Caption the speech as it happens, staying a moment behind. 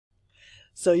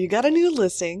So you got a new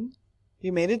listing,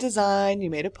 you made a design, you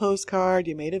made a postcard,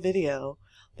 you made a video,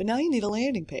 but now you need a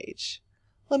landing page.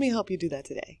 Let me help you do that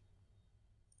today.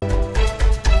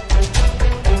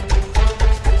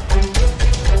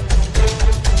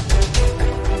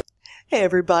 Hey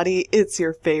everybody, it's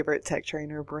your favorite tech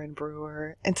trainer, Bren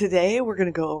Brewer, and today we're going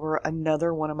to go over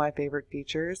another one of my favorite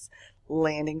features,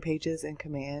 landing pages in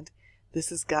Command. This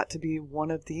has got to be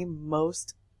one of the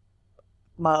most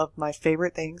of my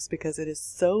favorite things because it is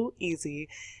so easy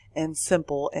and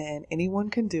simple and anyone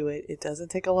can do it. It doesn't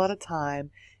take a lot of time.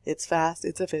 It's fast,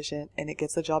 it's efficient, and it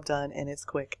gets the job done, and it's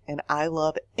quick. And I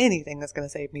love anything that's going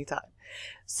to save me time.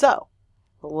 So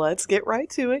let's get right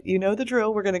to it. You know the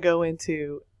drill. We're going to go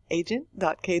into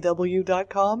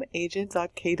agent.kw.com,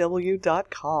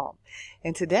 agent.kw.com.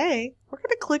 And today we're going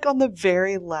to click on the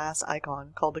very last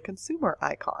icon called the consumer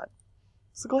icon.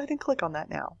 So go ahead and click on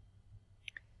that now.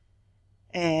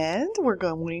 And we're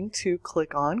going to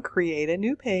click on create a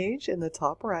new page in the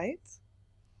top right.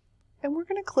 And we're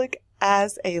going to click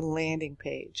as a landing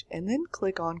page and then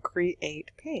click on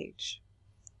create page.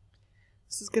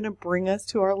 This is going to bring us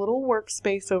to our little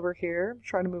workspace over here. I'm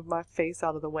trying to move my face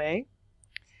out of the way.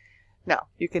 Now,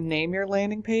 you can name your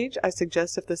landing page. I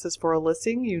suggest if this is for a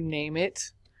listing, you name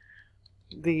it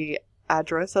the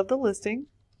address of the listing.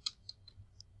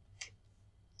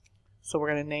 So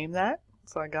we're going to name that.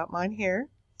 So I got mine here.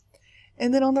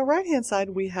 And then on the right hand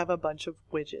side, we have a bunch of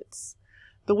widgets.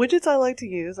 The widgets I like to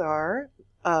use are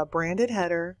branded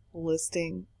header,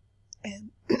 listing,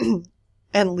 and,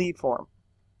 and lead form.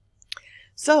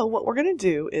 So what we're going to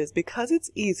do is, because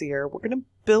it's easier, we're going to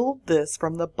build this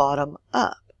from the bottom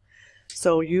up.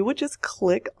 So you would just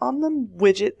click on the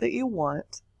widget that you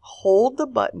want, hold the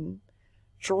button,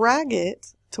 drag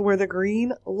it to where the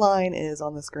green line is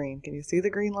on the screen. Can you see the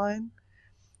green line?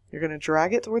 You're going to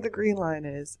drag it to where the green line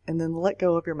is and then let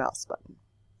go of your mouse button.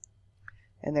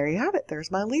 And there you have it.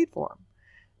 There's my lead form.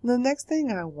 And the next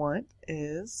thing I want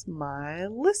is my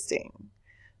listing.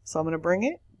 So I'm going to bring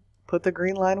it, put the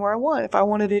green line where I want. If I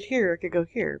wanted it here, I could go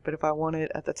here. But if I want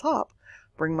it at the top,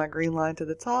 bring my green line to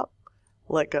the top,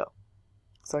 let go.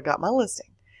 So I got my listing.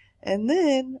 And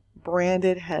then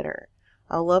branded header.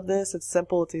 I love this. It's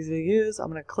simple. It's easy to use.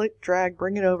 I'm going to click, drag,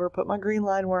 bring it over, put my green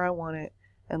line where I want it,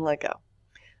 and let go.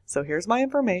 So here's my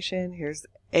information. Here's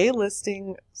a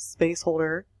listing space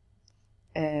holder.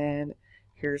 And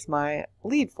here's my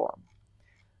lead form.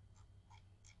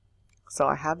 So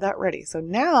I have that ready. So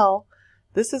now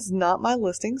this is not my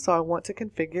listing. So I want to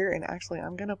configure. And actually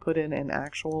I'm going to put in an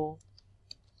actual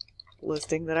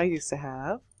listing that I used to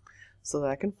have, so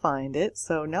that I can find it.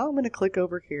 So now I'm going to click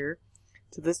over here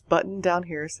to this button down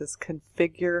here. It says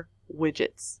Configure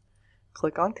Widgets.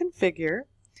 Click on Configure,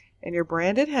 and your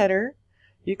branded header,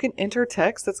 you can enter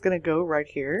text that's going to go right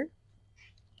here.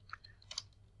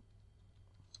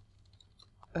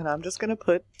 And I'm just going to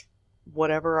put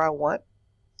whatever I want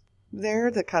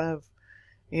there that kind of,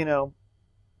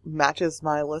 matches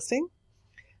my listing.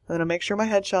 I'm going to make sure my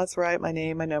headshot's right, my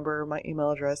name, my number, my email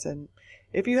address, and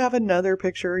if you have another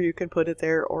picture, you can put it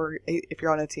there, or if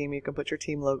you're on a team, you can put your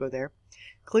team logo there.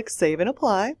 Click Save and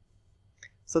Apply.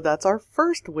 So that's our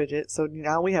first widget. So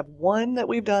now we have one that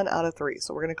we've done out of 3.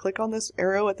 So we're going to click on this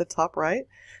arrow at the top right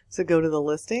to go to the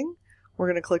listing. We're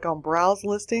going to click on Browse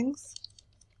Listings.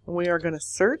 And we are going to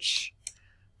search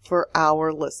for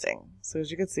our listing. So as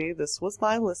you can see, this was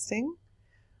my listing.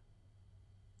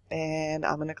 And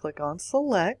I'm going to click on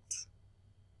Select.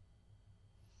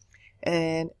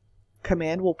 And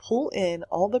Command will pull in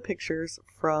all the pictures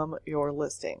from your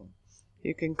listing.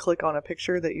 You can click on a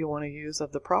picture that you want to use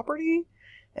of the property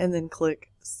and then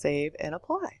click Save and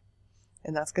Apply.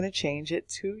 And that's going to change it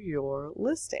to your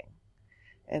listing.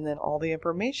 And then all the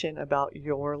information about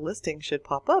your listing should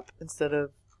pop up instead of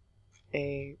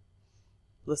a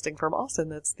listing from Austin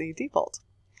that's the default.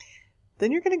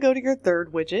 Then you're going to go to your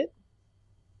third widget.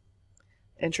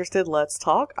 Interested, let's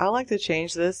talk. I like to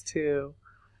change this to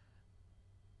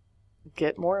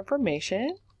get more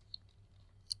information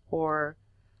or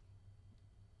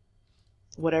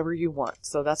whatever you want.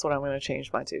 So that's what I'm going to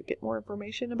change mine to. Get more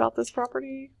information about this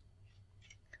property,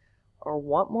 or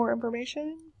want more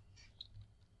information.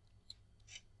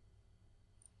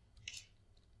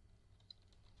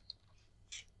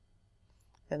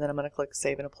 And then I'm going to click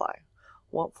Save and Apply.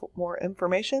 Want more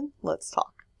information? Let's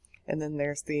talk. And then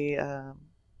there's the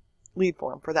lead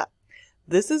form for that.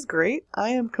 This is great. I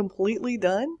am completely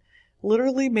done.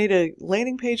 Literally made a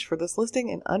landing page for this listing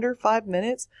in under 5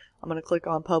 minutes. I'm going to click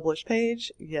on Publish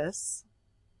Page. Yes.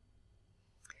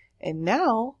 And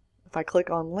now, if I click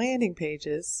on Landing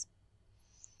Pages,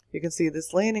 you can see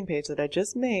this landing page that I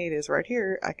just made is right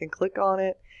here. I can click on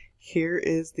it. Here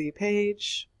is the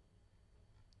page.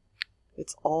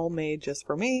 It's all made just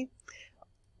for me.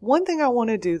 One thing I want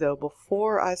to do though,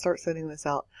 before I start sending this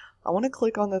out, I want to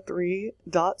click on the 3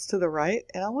 dots to the right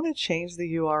and I want to change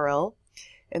the URL.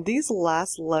 And these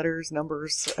last letters,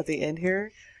 numbers at the end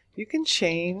here, you can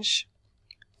change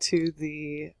to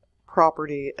the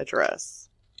property address.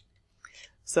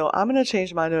 So I'm going to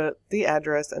change mine to the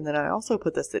address, and then I also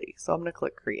put the city. So I'm going to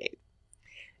click create.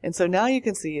 And so now you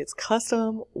can see it's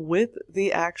custom with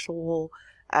the actual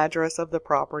address of the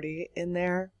property in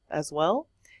there as well.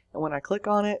 And when I click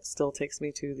on it, it still takes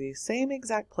me to the same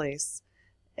exact place,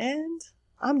 and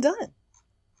I'm done.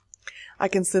 I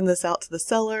can send this out to the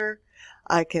seller.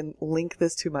 I can link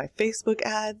this to my Facebook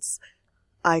ads.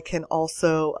 I can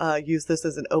also use this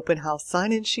as an open house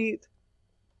sign-in sheet.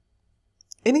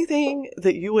 Anything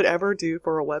that you would ever do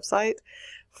for a website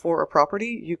for a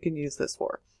property, you can use this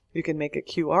for. You can make a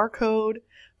QR code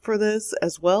for this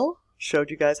as well. Showed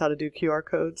you guys how to do QR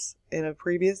codes in a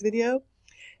previous video.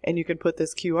 And you can put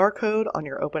this QR code on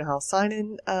your open house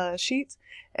sign-in sheet,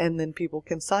 and then people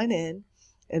can sign in,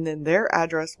 and then their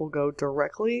address will go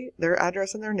directly, their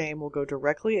address and their name will go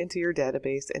directly into your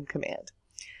database in Command.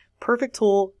 Perfect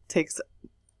tool, takes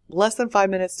less than 5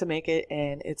 minutes to make it,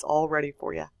 and it's all ready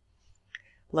for you.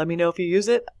 Let me know if you use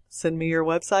it. Send me your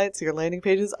websites, your landing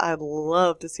pages. I'd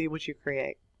love to see what you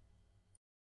create.